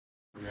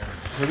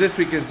So this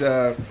week is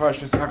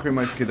Parshas Achrei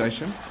Mos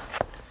Kedoshim.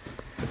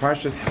 The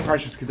Parshas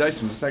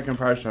Kedoshim, the second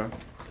parsha,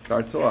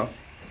 starts off.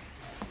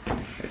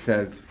 It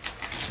says,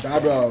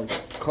 "Dabra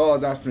kol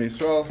adas bnei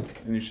Yisrael,"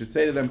 and you should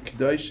say to them,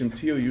 "Kedoshim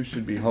to you, you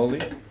should be holy.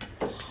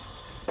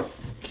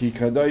 Ki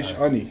kadosh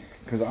ani,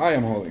 because I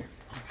am holy.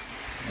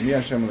 Ani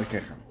Hashem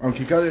Elokecha.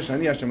 Ki kadosh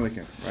ani Hashem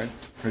Elokecha." Right?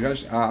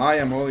 Kadosh, I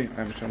am holy.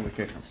 I am Hashem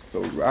Elokecha.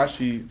 So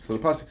the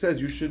pasuk says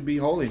you should be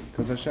holy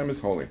because Hashem is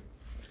holy.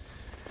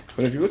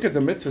 But if you look at the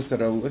mitzvahs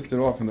that are listed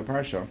off in the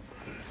parsha,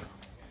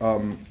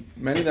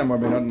 many of them are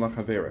benad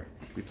lachavera,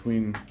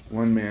 between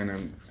one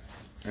man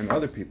and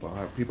other people.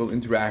 How people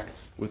interact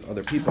with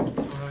other people,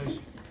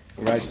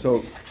 right?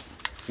 So,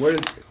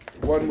 whereas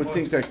one would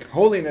think that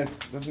holiness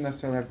doesn't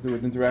necessarily have to do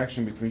with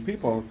interaction between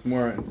people; it's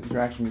more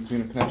interaction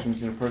between a connection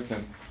between a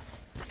person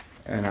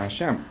and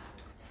Hashem.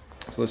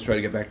 So let's try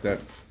to get back to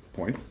that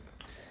point.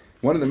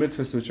 One of the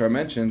mitzvahs which are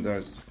mentioned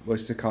is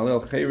which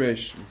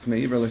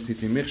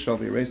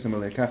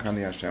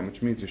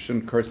means you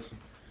shouldn't curse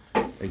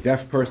a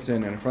deaf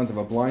person, and in front of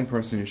a blind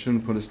person you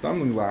shouldn't put a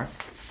stumbling block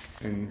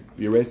and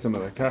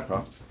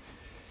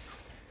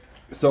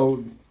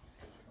so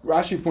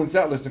Rashi points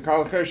out is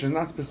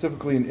not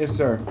specifically an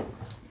isser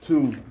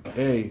to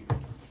a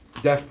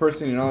deaf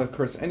person, you're not allowed to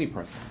curse any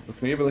person.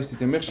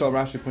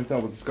 Rashi points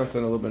out, we'll discuss that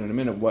a little bit in a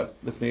minute, what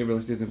the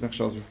is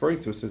referring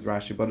to, says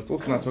Rashi, but it's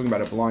also not talking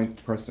about a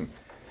blind person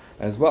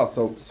as well.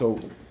 So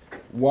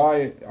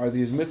why are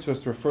these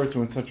mitzvahs referred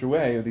to in such a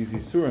way, or these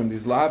isurim,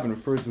 these lavin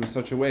referred to in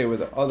such a way where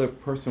the other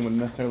person wouldn't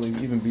necessarily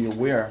even be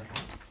aware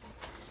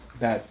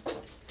that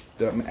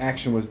the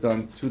action was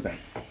done to them?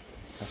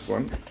 That's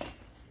one.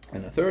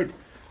 And the third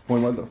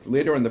point,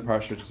 later in the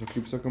parsha, just a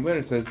few psukim later,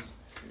 it says,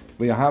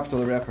 "V'yahavta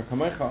l'recha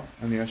kamecha,"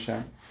 and the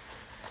Hashem.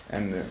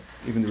 And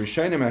even the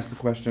Rishonim asked the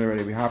question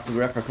already, "V'yahavta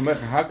l'recha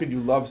kamecha," how could you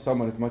love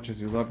someone as much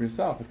as you love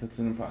yourself?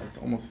 It's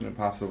almost an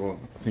impossible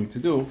thing to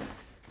do.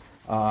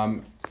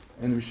 And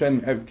the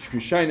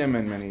Rishonim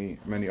and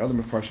many other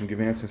Mefarshim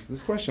give answers to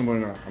this question, but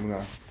I'm going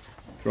to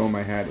throw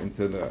my hat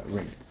into the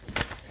ring.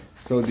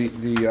 So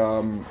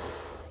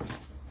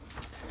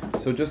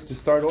so just to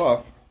start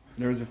off,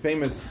 there is a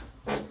famous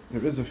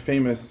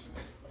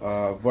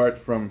vart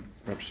from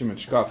Reb Shimon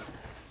Shkach.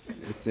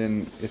 It's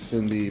in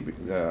the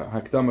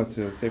Hakdama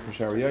to Sefer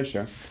Shari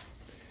Yosha,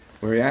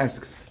 where he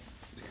asks,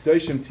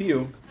 "Kdoshim to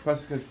you,"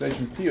 pasuk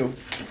Kdoshim to you.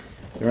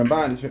 The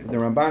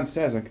Ramban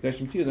says on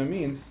Kdoshim to you that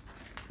means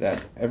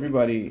that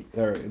everybody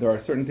there are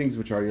certain things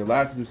which you're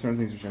allowed to do, certain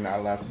things which you're not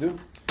allowed to do.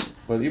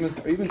 But even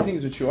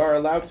things which you are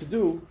allowed to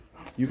do,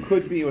 you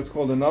could be what's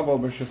called a naval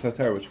b'rshus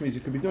haTorah, which means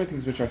you could be doing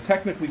things which are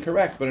technically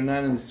correct, but are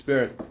not in the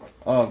spirit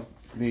of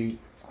the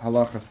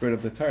halacha, spirit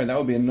of the Torah. That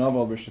would be a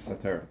naval b'rshus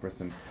haTorah. A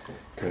person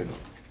could,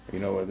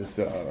 this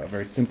a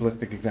very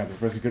simplistic example. This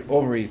person could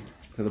overeat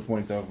to the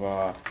point of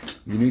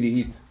you need to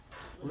eat.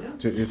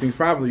 To things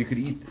probably you could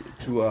eat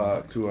to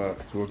a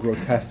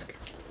grotesque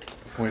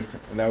point,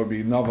 and that would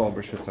be naval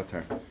b'rshus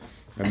haTorah.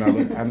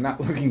 I'm not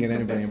looking at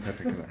anybody in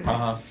particular.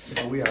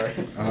 We are.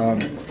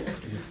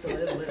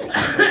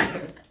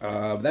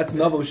 That's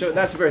novel.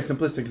 That's a very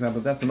simplistic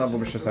example. That's a novel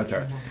b'rshus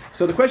haTorah.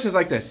 So the question is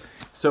like this.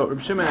 So Reb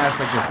Shimon asks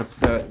like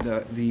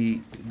this.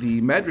 The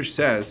Medrash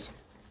says,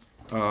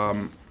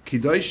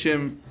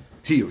 "Kedoshim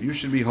tiyu," you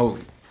should be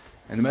holy,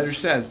 and the Medrash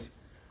says,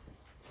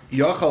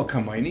 "Yachal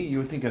kamayni," you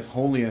would think as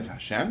holy as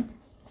Hashem.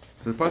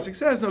 So the pasuk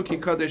says, "No, ki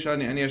kadosh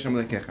ani Hashem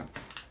Elokecha,"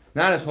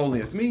 not as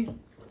holy as me,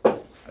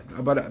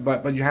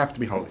 but you have to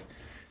be holy.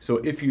 So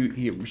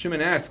Reb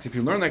Shimon asks, if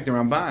you learn like the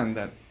Ramban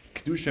that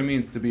kedusha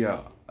means to be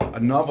a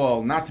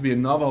novel, not to be a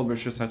novel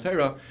b'rshus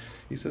haTorah,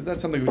 he says that's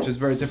something which is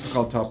very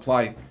difficult to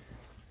apply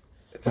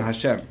to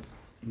Hashem.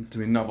 To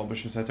be novel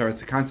b'rshus haTorah,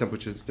 it's a concept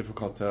which is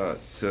difficult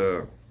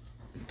to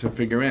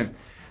figure in.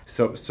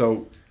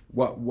 So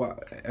what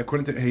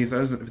according to he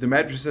says, if the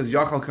Medrash says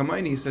Yachal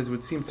Kamayni, he says it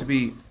would seem to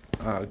be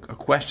a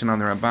question on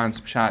the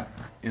Ramban's pshat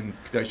in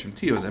Kedoshim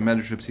Tiyu. The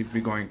Medrash would seem to be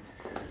going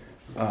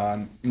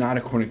not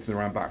according to the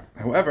Ramban.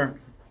 However,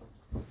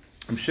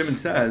 Shimon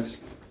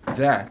says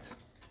that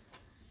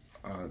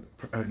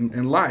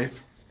in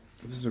life,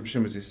 this is what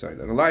Shimon's say,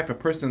 that in life, a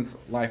person's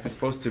life is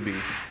supposed to be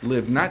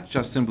lived not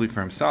just simply for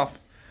himself.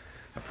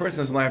 A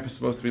person's life is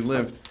supposed to be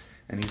lived,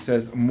 and he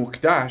says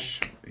mukdash,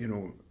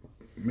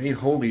 made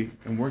holy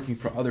and working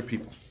for other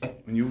people.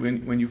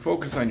 When you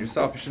focus on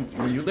yourself,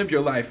 when you live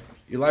your life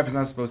is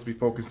not supposed to be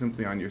focused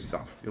simply on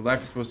yourself. Your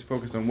life is supposed to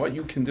focus on what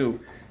you can do,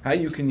 how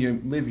you can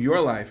live your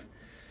life,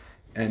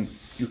 and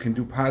you can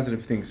do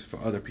positive things for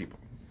other people.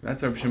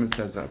 That's how Shimon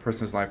says that a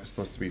person's life is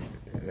supposed to be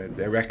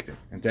directed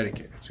and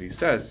dedicated. So he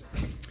says,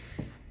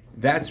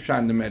 that's pshat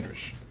in the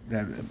Medrash,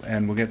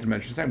 and we'll get to the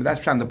Medrash in a second, but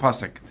that's pshat in the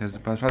pasuk. The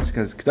pasuk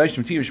says,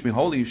 "Kedoshim tiyu," you should be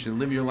holy, you should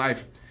live your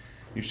life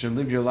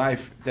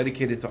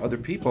dedicated to other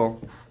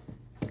people.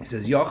 He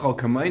says, "Yachal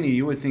kamayni,"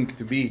 you would think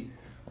to be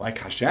like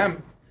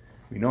Hashem.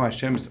 We know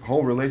Hashem's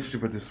whole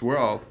relationship with this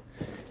world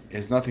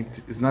is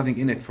nothing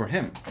in it for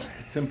him.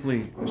 It's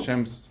simply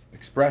Hashem's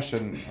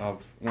expression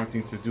of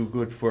wanting to do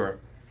good for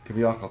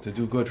to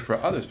do good for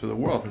others, for the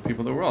world, for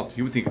people of the world.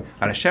 You would think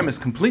that Hashem is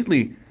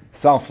completely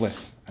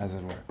selfless, as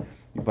it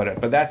were.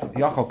 But that's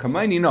Yachal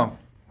Kamaini, no.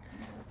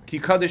 Ki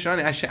Kadesh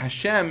Ani,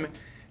 Hashem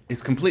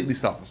is completely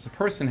selfless. A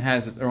person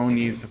has their own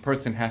needs. A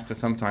person has to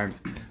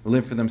sometimes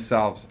live for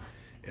themselves,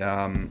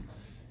 and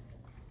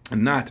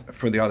not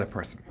for the other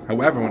person.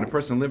 However, when a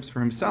person lives for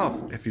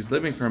himself, if he's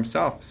living for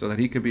himself so that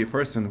he could be a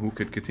person who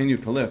could continue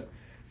to live,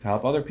 to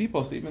help other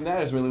people, so even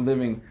that is really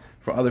living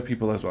for other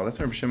people as well. That's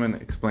what Rabbi Shimon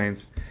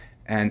explains.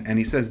 And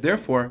he says,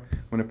 therefore,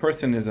 when a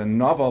person is a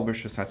novel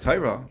b'shas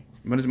HaTorah,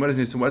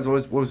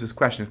 what was his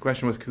question? His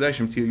question was,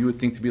 Kdashim to you would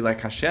think to be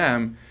like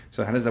Hashem,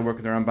 so how does that work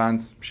with the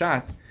Ramban's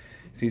pshat?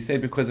 So you say,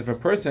 because if a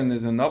person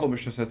is a novel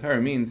b'shas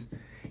HaTorah, means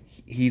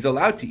he's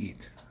allowed to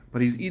eat,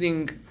 but he's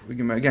eating,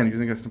 again,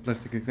 using a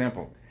simplistic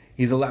example,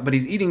 but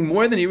he's eating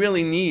more than he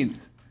really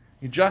needs,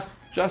 just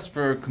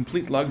for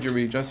complete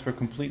luxury, just for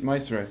complete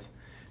maestros.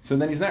 So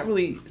then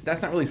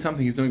that's not really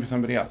something he's doing for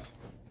somebody else.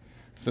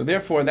 So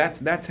therefore,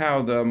 that's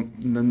how the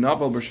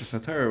novel b'shas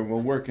HaTorah will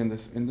work in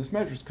this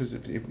measure. Because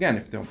if the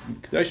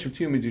Kedoshim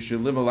to you means you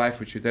should live a life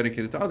which you're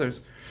dedicated to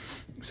others,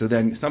 so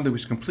then something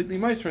which is completely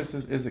maestros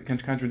is a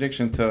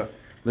contradiction to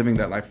living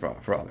that life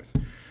for others.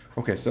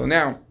 Okay, so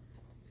now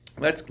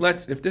this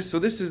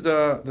is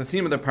the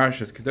theme of the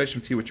Parshas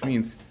Kedoshim to you, which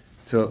means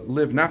to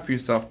live not for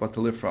yourself but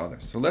to live for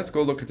others. So let's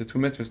go look at the two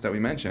mitzvahs that we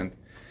mentioned.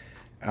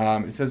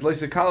 It says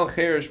Leisakal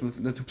Cherish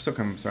with the two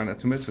psukim. Sorry, not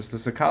two mitzvahs.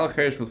 Leisakal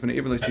Cherish with Lefnei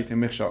Iver Leisitei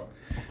Michshal.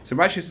 So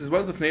Rashi says,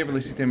 what does Lefnei Iver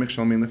Leisitei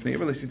Michshal mean? Lefnei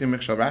Iver Leisitei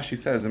Michshal. Rashi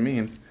says it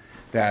means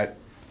that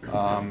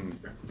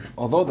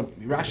although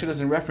Rashi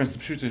doesn't reference the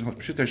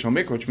Pshutei Shel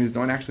Mikra, which means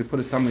don't actually put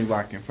a stumbling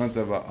block in front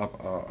of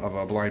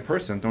a blind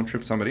person, don't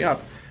trip somebody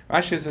up.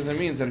 Rashi says it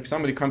means that if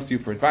somebody comes to you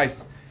for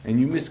advice and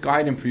you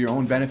misguide him for your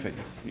own benefit,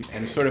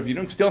 and you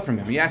don't steal from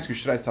him. He asks you,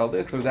 should I sell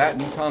this or that?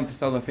 And you tell him to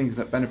sell the things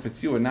that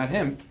benefits you and not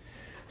him.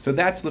 So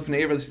that's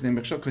Lefnei Iver Leisitei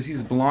Michshal, because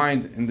he's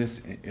blind in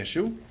this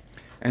issue,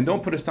 and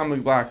don't put a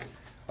stumbling block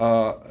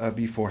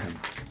before him.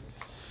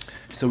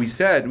 So we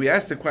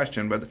asked the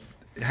question, but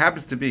it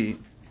happens to be,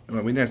 we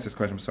didn't ask this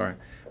question, I'm sorry.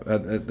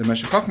 The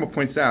Meshech Chochmah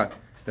points out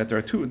that there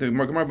are two, the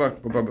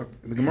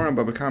Gemara in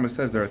Baba Kama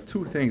says there are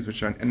two things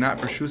which are not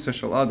B'Shusa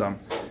Shel Adam.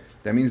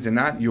 That means they're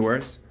not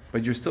yours,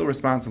 but you're still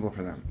responsible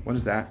for them. What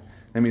is that?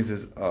 That means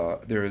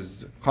there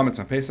is chametz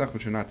on Pesach,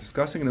 which we're not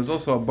discussing, and there's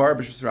also a bar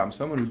b'Shus Rabim,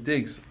 someone who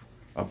digs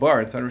a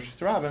bar inside Rosh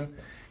Hashanah,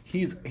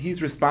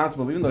 he's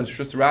responsible, even though Rosh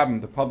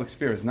Hashanah, the public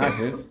sphere is not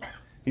his,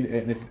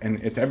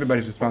 and it's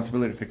everybody's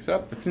responsibility to fix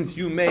up. But since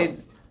you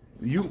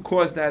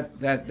caused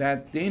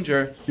that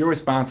danger, you're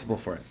responsible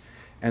for it.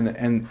 And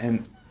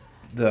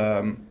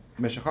the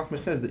Meshech Chochmah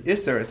says the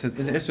Isser, it's an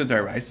Isser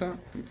D'Oraisa,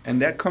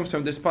 and that comes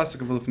from this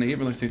pasuk of Lefnei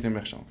Iver Leisitei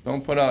Michshal.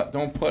 Don't put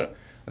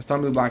a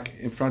stumbling block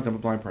in front of a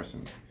blind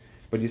person.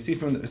 But you see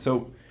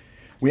so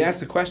we asked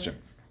the question.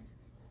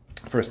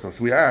 First, so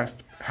we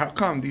asked, how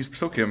come these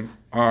psukim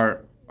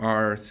are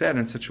said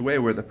in such a way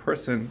where the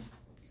person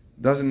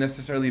is not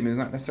necessarily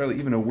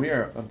even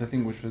aware of the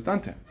thing which was done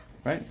to him,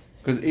 right?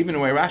 Because even the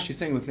way Rashi is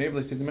saying, Lefnei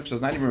Iver Leisitei Michshal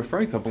is not even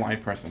referring to a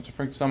blind person. It's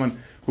referring to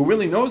someone who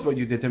really knows what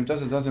you did to him,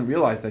 doesn't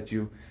realize that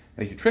you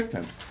tricked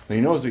him, but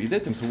he knows what you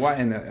did to him. So why?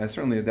 And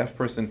certainly a deaf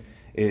person,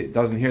 it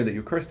doesn't hear that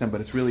you cursed him,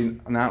 but it's really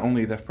not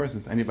only a deaf person;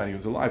 it's anybody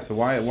who's alive. So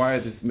why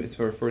is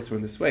mitzvah referred to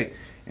in this way?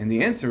 And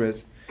the answer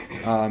is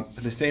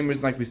the same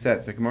reason, like we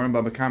said. The Gemara in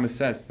Baba Kama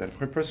says that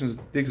if a person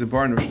digs a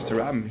bar in Rosh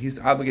Hashanah, he's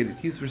obligated,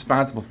 he's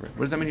responsible for it.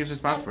 What does that mean? He's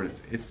responsible for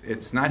it.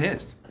 It's not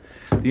his.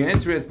 The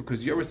answer is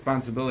because your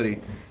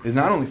responsibility is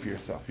not only for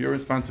yourself. Your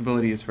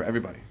responsibility is for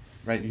everybody,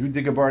 right? You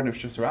dig a bar in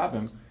Rosh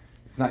Hashanah,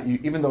 it's not you,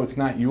 even though it's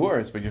not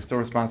yours, but you're still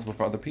responsible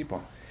for other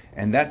people.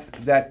 And that's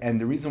that.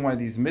 And the reason why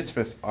these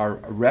mitzvahs are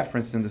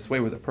referenced in this way,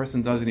 where the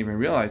person doesn't even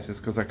realize, is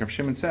because, like Rav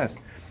Shimon says,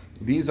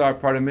 these are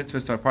part of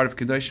mitzvahs, are part of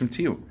Kedoshim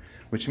to you,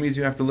 which means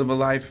you have to live a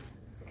life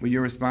where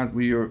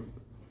you're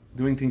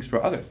doing things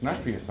for others, not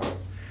for yourself.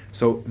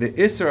 So the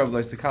Isser of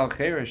Leisakal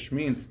Cherish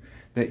means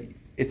that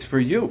it's for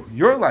you.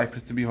 Your life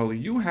is to be holy.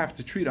 You have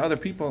to treat other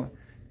people,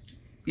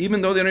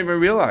 even though they don't even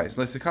realize.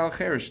 Leisakal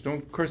Cherish,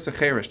 don't curse a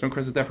Cherish, don't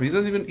curse a deaf. He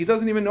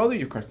doesn't even know that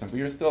you cursed him, but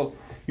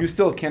you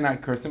still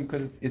cannot curse him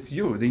because it's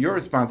you. Your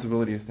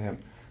responsibility is to him.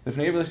 If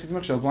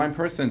a blind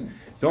person,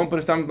 don't put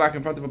a stumbling block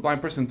in front of a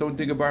blind person. Don't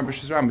dig a bar in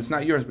B'Shus Rabim. It's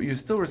not yours, but you're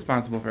still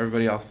responsible for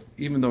everybody else,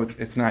 even though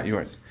it's not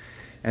yours.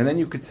 And then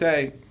you could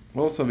say,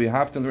 also, you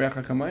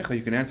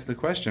can answer the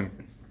question,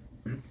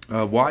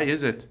 why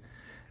is it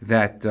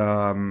that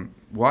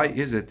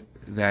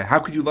how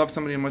could you love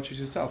somebody as much as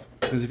yourself?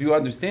 Because if you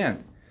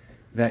understand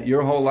that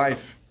your whole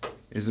life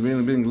is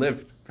really being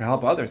lived to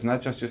help others,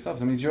 not just yourself,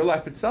 that means your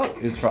life itself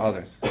is for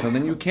others. So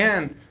then you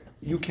can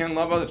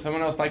love others,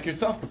 someone else like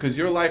yourself, because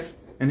your life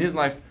and his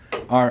life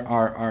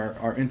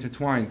are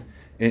intertwined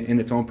in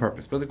its own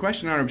purpose. But the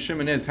question on Rabbi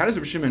Shimon is, how does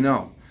Rabbi Shimon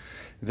know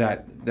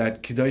that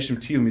Kedoshim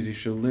to you means you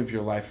should live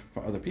your life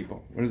for other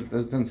people? It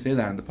doesn't say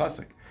that in the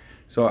pasuk.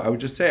 So I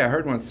would just say, I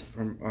heard once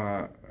from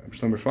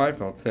Shlomo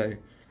Freifeld say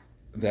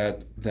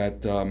that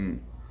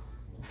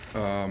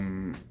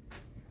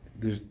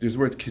there's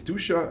words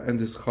kedusha and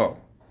there's cho.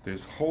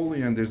 There's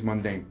holy and there's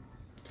mundane.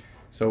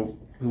 So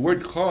the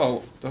word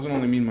chol doesn't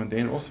only mean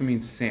mundane; it also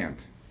means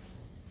sand.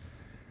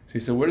 So he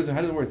said, how does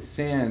the word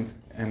sand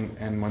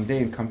and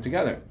mundane come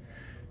together?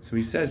 So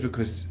he says,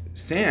 because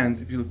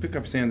sand, if you pick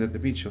up sand at the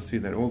beach, you'll see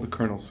that all the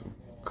kernels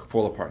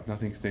fall apart.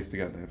 Nothing stays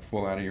together. They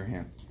fall out of your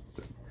hands.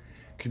 So,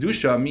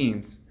 Kedusha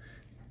means,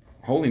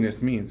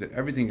 holiness means that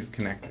everything is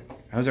connected.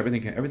 How's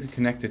everything? Everything's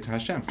connected to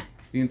Hashem.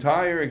 The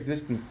entire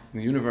existence in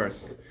the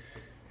universe,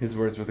 his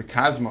words were the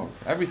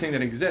cosmos, everything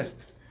that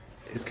exists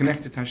is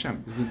connected to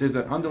Hashem. There's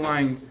an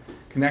underlying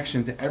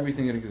connection to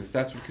everything that exists.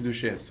 That's what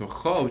Kedusha is. So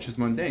Cho, which is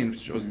mundane,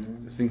 which shows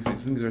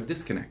things are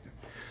disconnected.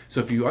 So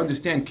if you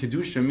understand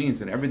Kedusha means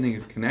that everything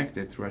is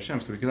connected through Hashem,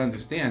 so we can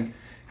understand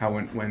how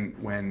when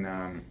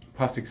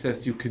Pasuk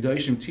says to you,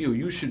 Kedoshim to you,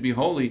 you should be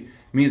holy,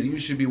 means that you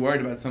should be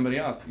worried about somebody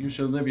else. You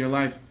should live your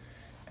life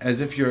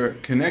as if you're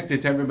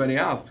connected to everybody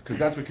else, because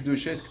that's what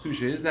Kedusha is.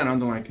 Kedusha is that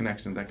underlying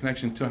connection, that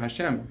connection to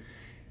Hashem.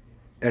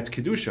 That's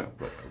Kedusha.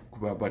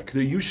 But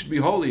you should be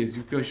holy, as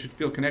you should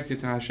feel connected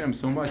to Hashem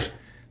so much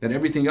that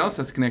everything else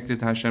that's connected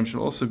to Hashem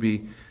should also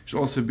be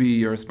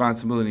your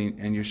responsibility,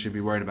 and you should be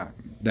worried about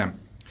them.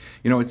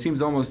 It almost seems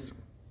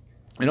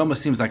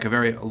like a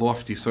very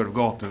lofty sort of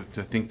goal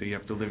to think that you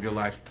have to live your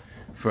life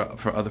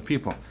for other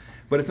people,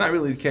 but it's not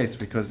really the case,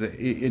 because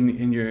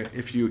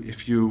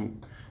if you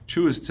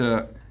choose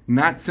to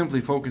not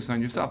simply focus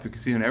on yourself, you can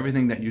see in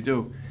everything that you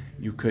do,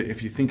 you could,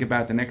 if you think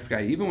about the next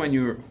guy, even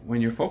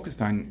when you're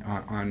focused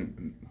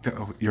on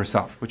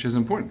yourself, which is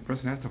important. The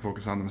person has to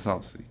focus on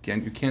themselves.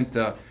 You can't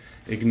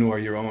ignore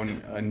your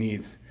own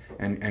needs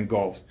and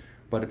goals,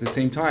 but at the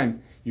same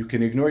time, you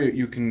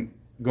can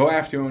go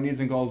after your own needs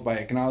and goals by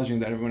acknowledging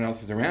that everyone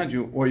else is around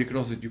you, or you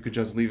could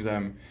just leave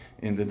them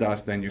in the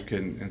dust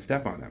and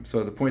step on them.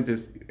 So the point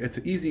is,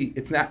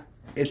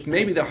 it's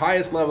maybe the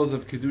highest levels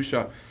of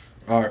Kedusha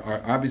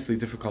are obviously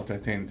difficult to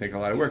attain and take a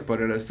lot of work, but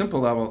at a simple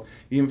level,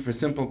 even for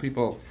simple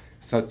people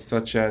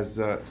such as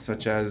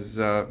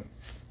some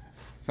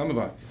of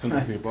us,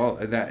 simple people,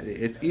 that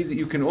it's easy.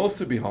 You can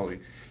also be holy.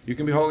 You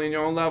can be holy in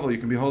your own level. You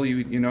can be holy,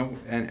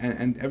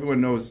 and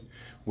everyone knows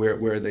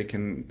where they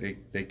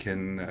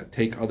can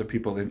take other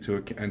people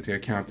into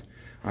account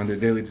on their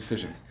daily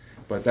decisions.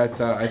 But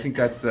I think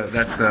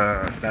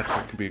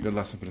that could be a good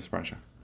lesson for this parsha.